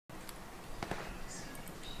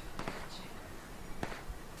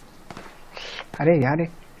अरे यार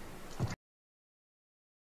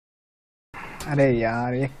अरे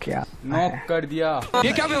यार ये क्या नॉक कर दिया।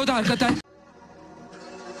 ये क्या बेहुदा हरकत है।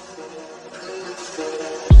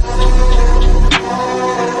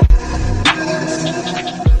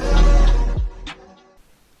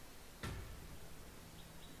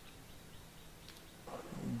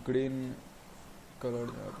 ग्रीन कलर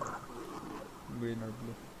ग्रीन और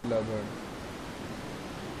ब्लू लवर।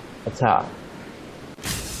 अच्छा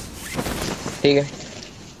ठीक है।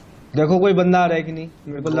 देखो कोई बंदा आ रहा है कि नहीं,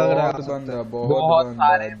 मेरे को लग रहा है बहुत बंदा, बहुत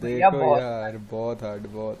बंदा। देखो यार बहुत हार्ड,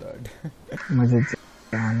 बहुत हार्ड। मुझे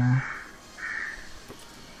जाना।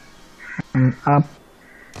 आप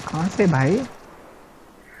कहाँ से भाई,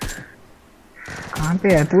 कहाँ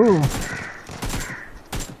पे है तू?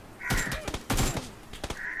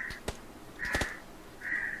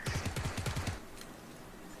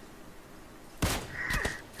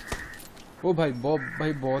 ओ भाई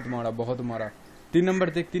बहुत मारा, बहुत मारा। 3 नंबर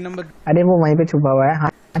देख, 3 नंबर। अरे वो वहीं पे छुपा हुआ है। हाँ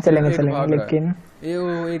चलेंगे चलेंगे लेकिन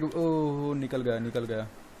ओ निकल गया।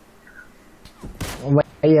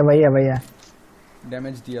 वही है।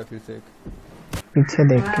 डैमेज दिया फिर से एक। पीछे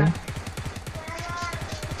देख के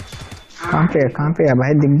कहाँ पे है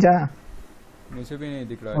भाई, दिख जा। मुझे भी नहीं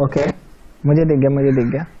दिख रहा है। ओके मुझे दिख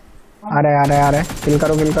गया। आ रहा है। किल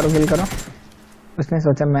करो। उसने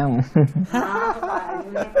सोचा मैं हूँ।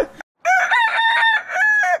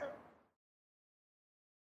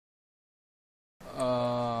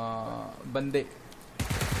 बंदे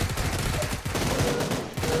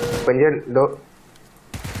पंजन दो।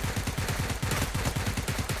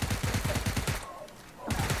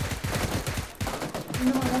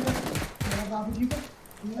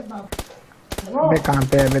 अबे कहाँ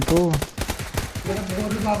पे है बे तू?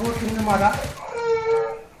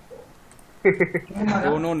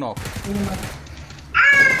 दोनों नॉक।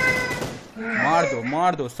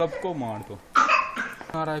 मार दो सबको मार दो।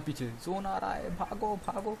 आ रहा है पीछे, जोन आ रहा है, भागो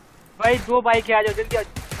भाई। 2 बाइक आ जाओ जल्दी,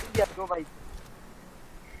 2 बाइक।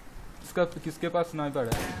 किसके पास स्नाइपर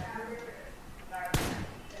है?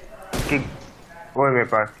 वो है मेरे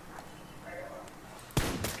पास।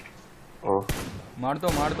 ओ मार दो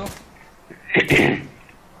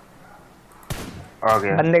आ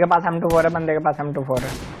गया। बंदे के पास M24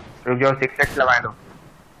 है। रुक जाओ, 6x लगा दो।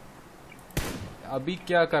 अभी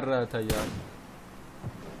क्या कर रहा था यार?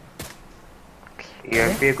 ये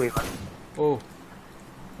पे कोई बात। ओ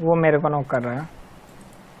वो मेरे को नॉक कर रहा है।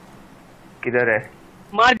 किधर है?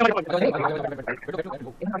 मार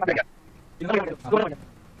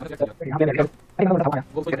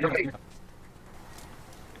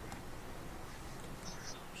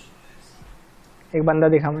एक बंदा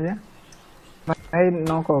दिखा मुझे भाई,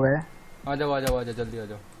 नॉक हो गए। आ जाओ जल्दी आ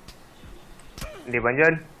जाओ।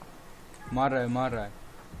 निबंजन मार रहा है।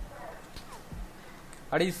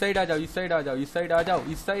 अरे इस साइड आ जाओ यार, इस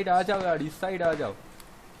साइड आ जाओ।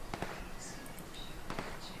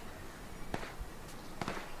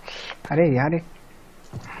 अरे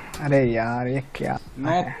यार ये क्या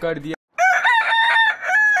नॉक कर दिया।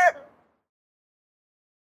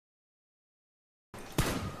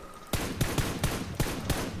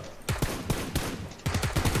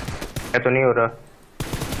 तो नहीं हो रहा।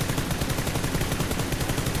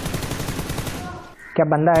 क्या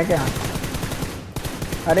बंदा है क्या?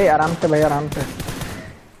 अरे आराम से भाई, आराम से।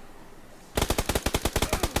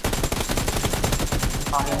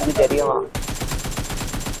 हाँ,